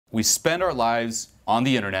we spend our lives on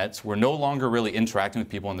the internet. We're no longer really interacting with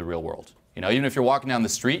people in the real world. You know, even if you're walking down the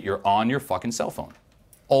street, you're on your fucking cell phone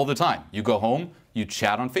all the time. You go home, you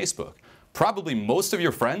chat on Facebook. Probably most of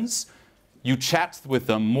your friends, you chat with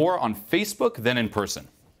them more on Facebook than in person.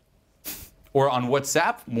 Or on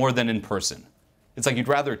WhatsApp more than in person. It's like you'd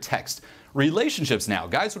rather text. Relationships now,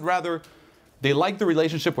 guys would rather, they like the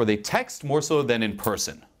relationship where they text more so than in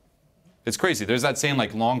person. It's crazy. There's that saying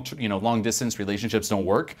like long distance relationships don't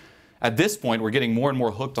work. At this point, we're getting more and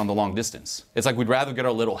more hooked on the long distance. It's like we'd rather get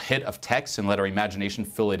our little hit of text and let our imagination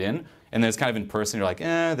fill it in. And then it's kind of in person, you're like,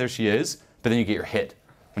 there she is. But then you get your hit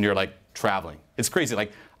when you're like traveling. It's crazy.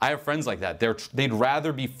 Like I have friends like that. They'd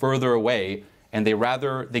rather be further away, and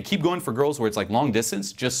they keep going for girls where it's like long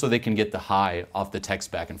distance just so they can get the high off the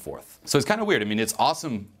text back and forth. So it's kind of weird. I mean, it's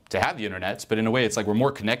awesome to have the internet, but in a way it's like we're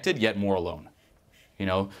more connected yet more alone. You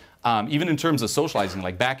know, even in terms of socializing,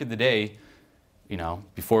 like back in the day, you know,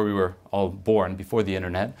 before we were all born, before the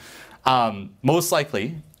internet, most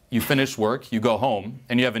likely you finish work, you go home,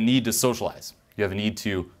 and you have a need to socialize. You have a need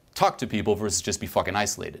to talk to people versus just be fucking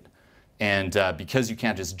isolated. And because you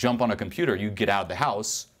can't just jump on a computer, you get out of the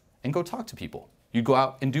house and go talk to people. You go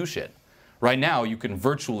out and do shit. Right now, you can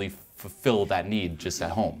virtually fulfill that need just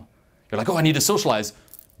at home. You're like, oh, I need to socialize.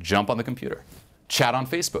 Jump on the computer. Chat on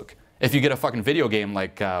Facebook. If you get a fucking video game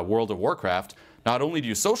like World of Warcraft, not only do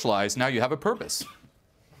you socialize, now you have a purpose.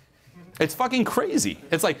 It's fucking crazy.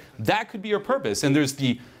 It's like, that could be your purpose. And there's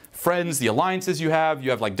the friends, the alliances you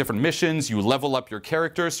have like different missions, you level up your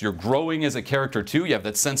characters, you're growing as a character too, you have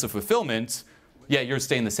that sense of fulfillment, yet you're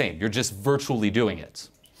staying the same. You're just virtually doing it.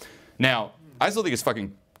 Now, I still think it's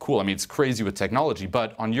fucking cool. I mean, it's crazy with technology,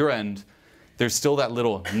 but on your end, there's still that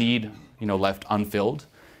little need, left unfilled.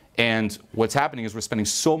 And what's happening is we're spending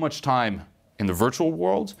so much time in the virtual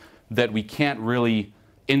world that we can't really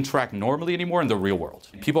interact normally anymore in the real world.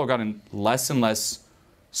 People have gotten less and less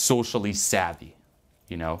socially savvy,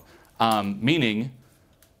 meaning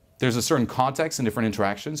there's a certain context in different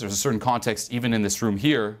interactions. There's a certain context even in this room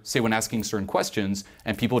here, say when asking certain questions,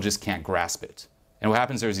 and people just can't grasp it. And what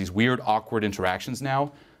happens, there's these weird, awkward interactions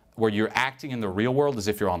now where you're acting in the real world as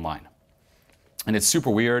if you're online. And it's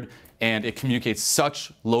super weird, and it communicates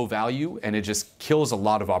such low value, and it just kills a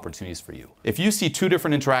lot of opportunities for you. If you see two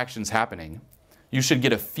different interactions happening, you should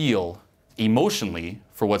get a feel emotionally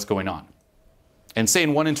for what's going on. And say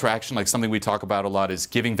in one interaction, like something we talk about a lot is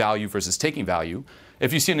giving value versus taking value.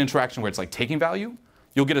 If you see an interaction where it's like taking value,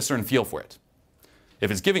 you'll get a certain feel for it.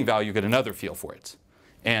 If it's giving value, you get another feel for it.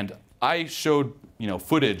 And I showed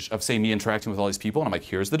footage of, say, me interacting with all these people, and I'm like,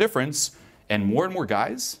 here's the difference. And more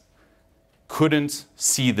guys couldn't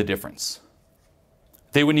see the difference.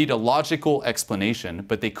 They would need a logical explanation,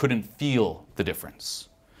 but they couldn't feel the difference.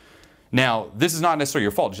 Now, this is not necessarily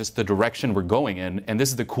your fault, just the direction we're going in, and this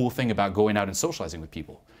is the cool thing about going out and socializing with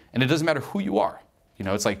people. And it doesn't matter who you are.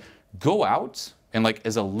 It's like, go out and like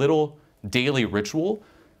as a little daily ritual,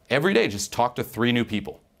 every day just talk to 3 new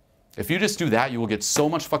people. If you just do that, you will get so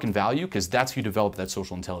much fucking value because that's how you develop that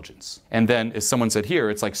social intelligence. And then, as someone said here,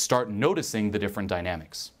 it's like start noticing the different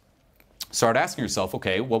dynamics. Start asking yourself,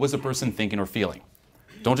 okay, what was the person thinking or feeling?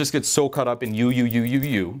 Don't just get so caught up in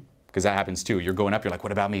you, because that happens too. You're going up, you're like,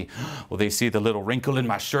 what about me? Will they see the little wrinkle in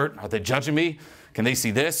my shirt? Are they judging me? Can they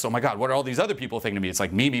see this? Oh my God, what are all these other people thinking of me? It's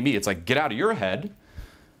like me. It's like, get out of your head.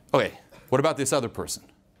 Okay, what about this other person?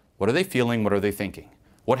 What are they feeling? What are they thinking?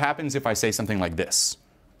 What happens if I say something like this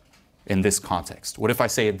in this context? What if I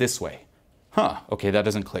say it this way? Okay, that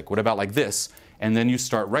doesn't click. What about like this? And then you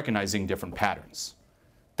start recognizing different patterns.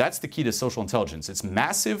 That's the key to social intelligence. It's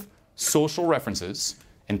massive social references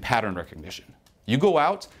and pattern recognition. You go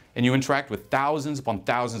out and you interact with thousands upon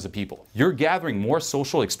thousands of people. You're gathering more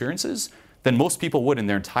social experiences than most people would in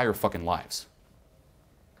their entire fucking lives.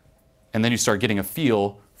 And then you start getting a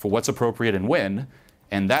feel for what's appropriate and when,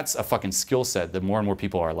 and that's a fucking skill set that more and more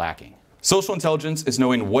people are lacking. Social intelligence is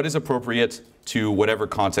knowing what is appropriate to whatever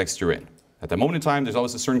context you're in. At that moment in time, there's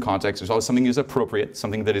always a certain context. There's always something that is appropriate,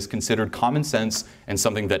 something that is considered common sense, and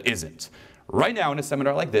something that isn't. Right now in a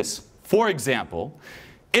seminar like this, for example,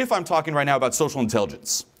 if I'm talking right now about social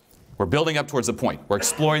intelligence, we're building up towards the point. We're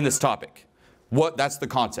exploring this topic. That's the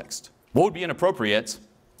context. What would be inappropriate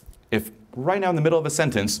if right now in the middle of a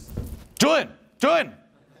sentence, Julien!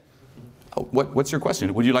 Oh, what's your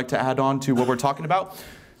question? Would you like to add on to what we're talking about?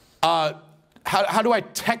 How do I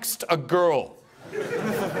text a girl?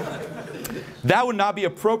 That would not be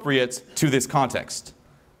appropriate to this context.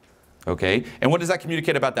 Okay? And what does that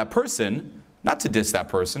communicate about that person? Not to diss that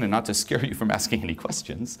person and not to scare you from asking any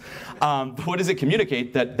questions. But what does it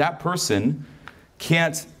communicate? That person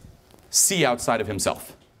can't see outside of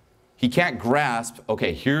himself. He can't grasp,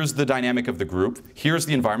 okay, here's the dynamic of the group, here's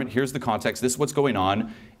the environment, here's the context, this is what's going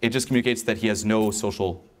on. It just communicates that he has no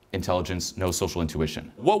social intelligence, no social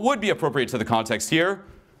intuition. What would be appropriate to the context here?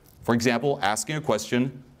 For example, asking a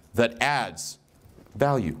question that adds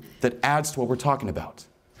value, that adds to what we're talking about.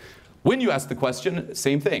 When you ask the question,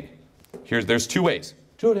 same thing. There's two ways.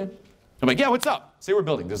 Julien. I'm like, yeah, what's up? Say we're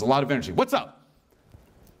building. There's a lot of energy. What's up?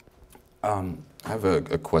 I have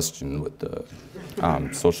a question with the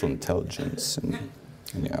social intelligence. And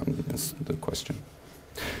yeah, that's the question.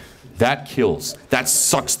 That kills. That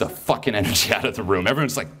sucks the fucking energy out of the room.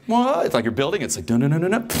 Everyone's like, what? It's like you're building. It's like, no, no, no, no,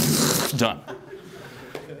 no. Done.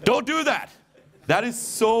 Don't do that. That is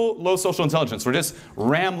so low social intelligence. We're just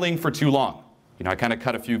rambling for too long. You know, I kind of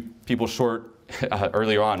cut a few people short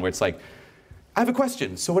earlier on where it's like, I have a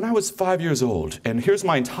question. So when I was 5 years old, and here's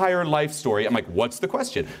my entire life story, I'm like, what's the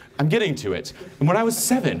question? I'm getting to it. And when I was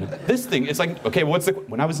 7, this thing, it's like, okay,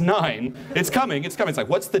 when I was 9, it's coming. It's like,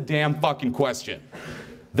 what's the damn fucking question?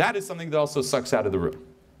 That is something that also sucks out of the room.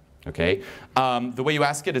 Okay? The way you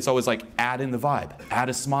ask it, it's always like, add in the vibe, add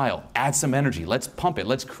a smile, add some energy, let's pump it,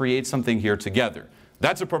 let's create something here together.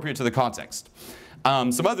 That's appropriate to the context.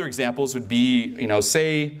 Some other examples would be, you know,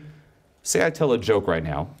 say I tell a joke right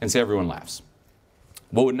now, and say everyone laughs.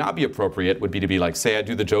 What would not be appropriate would be to be like, say I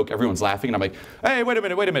do the joke, everyone's laughing, and I'm like, hey, wait a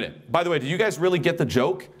minute. By the way, do you guys really get the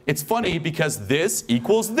joke? It's funny because this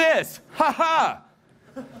equals this. Ha ha!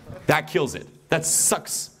 That kills it. That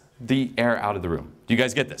sucks the air out of the room. Do you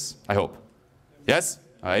guys get this? I hope. Yes?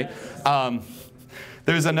 All right.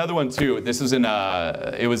 There's another one too. This was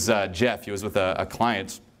it was Jeff. He was with a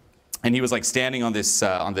client, and he was like standing on this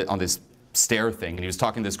on this stair thing, and he was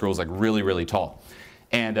talking to this girl who's like really, really tall.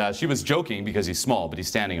 And she was joking because he's small, but he's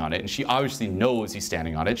standing on it. And she obviously knows he's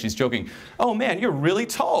standing on it. She's joking, oh man, you're really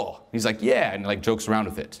tall. He's like, yeah, and like jokes around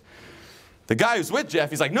with it. The guy who's with Jeff,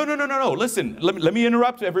 he's like, no, listen, let me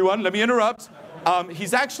interrupt everyone, let me interrupt.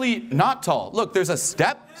 He's actually not tall. Look, there's a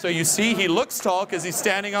step, so you see he looks tall because he's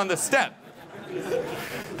standing on the step.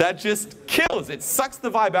 That just kills. It sucks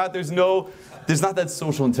the vibe out. There's not that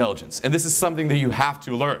social intelligence. And this is something that you have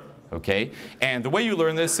to learn, okay? And the way you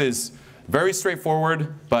learn this is very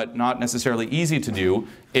straightforward, but not necessarily easy to do.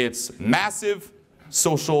 It's massive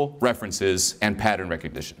social references and pattern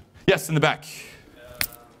recognition. Yes, in the back.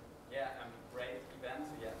 Yeah, great event.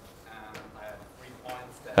 Yeah, I have 3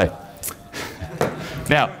 points that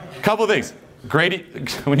Now, a couple of things.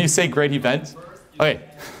 When you say great event, okay.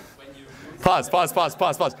 Pause.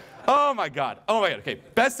 Oh my God. Okay,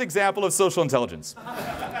 best example of social intelligence.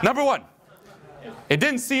 Number 1. It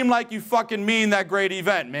didn't seem like you fucking mean that great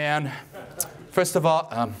event, man. First of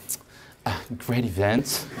all, great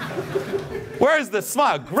event. Where's the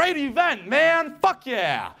smile? Great event, man. Fuck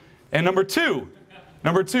yeah. And number two,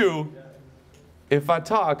 if I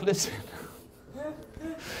talk, listen.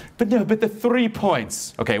 But the 3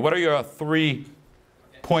 points. Okay, what are your 3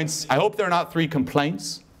 points? I hope they're not 3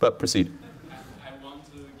 complaints, but proceed. I want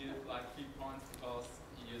to give like 3 points because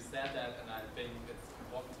you said that, and I think it's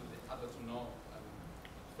important to the other to know.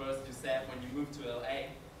 First, you said when you moved to LA,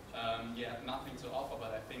 you had nothing to offer,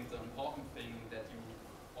 but I think the important thing that you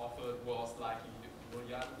offered was like your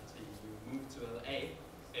reality. You moved to LA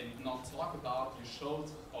and not talk about, you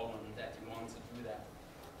showed Owen that you want to do that.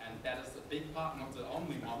 And that is a big part, not the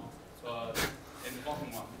only one, but an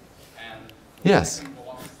important one. And yes. The second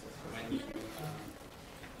was when you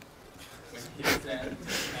said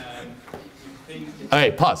you think.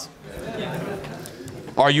 Okay, pause.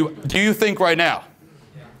 Do you think right now,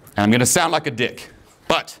 and I'm going to sound like a dick,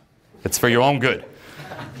 but it's for your own good.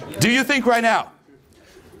 Do you think right now,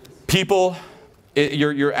 people,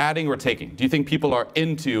 you're adding or taking, do you think people are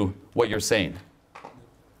into what you're saying?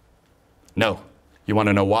 No. You want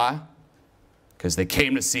to know why? Because they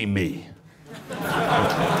came to see me.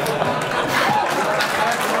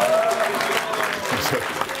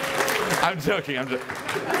 I'm joking.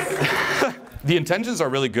 The intentions are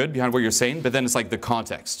really good behind what you're saying, but then it's like the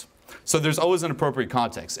context. So there's always an appropriate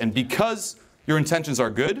context. And because your intentions are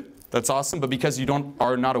good, that's awesome, but because you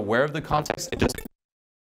are not aware of the context, it just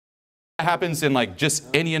happens in like just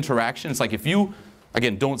any interaction. It's like if you,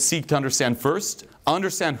 again, don't seek to understand first,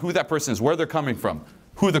 understand who that person is, where they're coming from,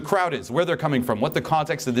 who the crowd is, where they're coming from, what the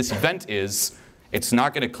context of this event is, it's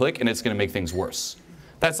not going to click and it's going to make things worse.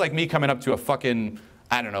 That's like me coming up to a fucking,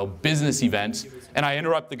 I don't know, business event and I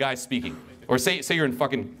interrupt the guy speaking. Or say you're in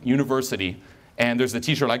fucking university and there's the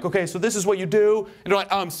teacher like, okay, so this is what you do. And they're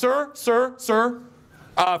like, sir.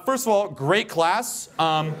 First of all, great class.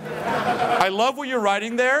 I love what you're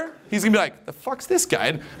writing there. He's going to be like, the fuck's this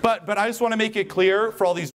guy? But I just want to make it clear for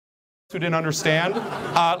all these who didn't understand.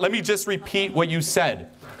 Let me just repeat what you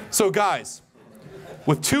said. So guys,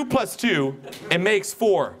 with 2 + 2, it makes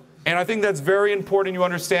 4. And I think that's very important you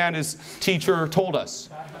understand, as teacher told us.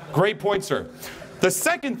 Great point, sir. The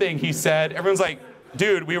second thing he said, everyone's like,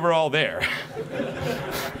 dude, we were all there.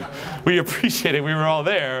 We appreciate it, we were all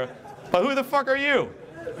there. But who the fuck are you?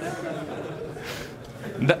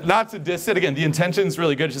 Not to diss it, again, the intention's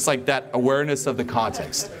really good. It's just like that awareness of the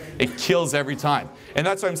context. It kills every time. And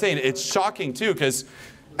that's what I'm saying. It's shocking too, because,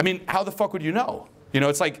 I mean, how the fuck would you know? You know,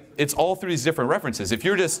 it's like, it's all through these different references. If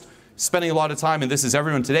you're just spending a lot of time, and this is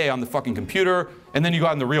everyone today, on the fucking computer, and then you go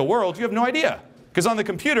out in the real world, you have no idea. Because on the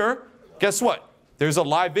computer, guess what? There's a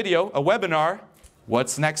live video, a webinar.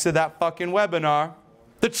 What's next to that fucking webinar?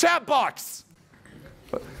 The chat box.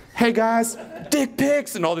 Hey guys, dick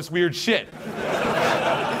pics, and all this weird shit.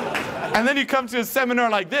 And then you come to a seminar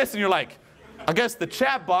like this, and you're like, I guess the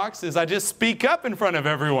chat box is I just speak up in front of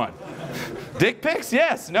everyone. Dick pics?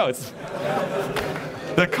 Yes. No, it's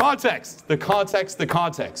the context, the context, the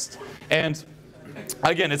context. And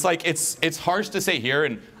again, it's like, it's harsh to say here,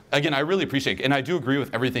 and again, I really appreciate it, and I do agree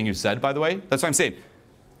with everything you said, by the way. That's what I'm saying.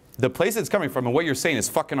 The place it's coming from and what you're saying is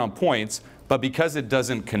fucking on point, but because it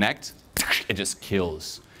doesn't connect, it just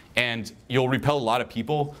kills. And you'll repel a lot of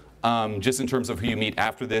people just in terms of who you meet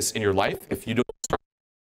after this in your life if you don't start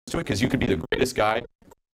to it, because you could be the greatest guy,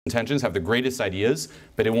 intentions, have the greatest ideas,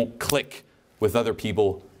 but it won't click with other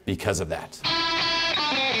people because of that.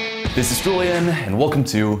 This is Julien, and welcome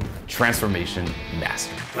to Transformation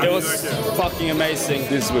Master. It was fucking amazing.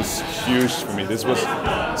 This was huge for me. This was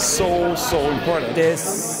so important.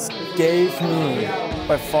 This gave me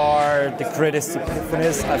by far the greatest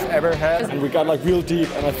epiphanies I've ever had. And we got like real deep,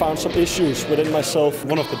 and I found some issues within myself.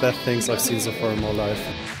 One of the best things I've seen so far in my life.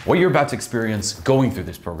 What you're about to experience going through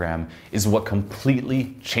this program is what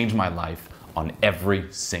completely changed my life on every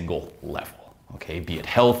single level. Okay, be it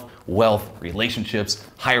health, wealth, relationships,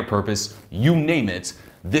 higher purpose, you name it.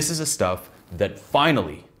 This is the stuff that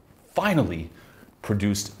finally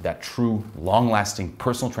produced that true, long-lasting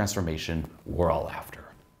personal transformation we're all after.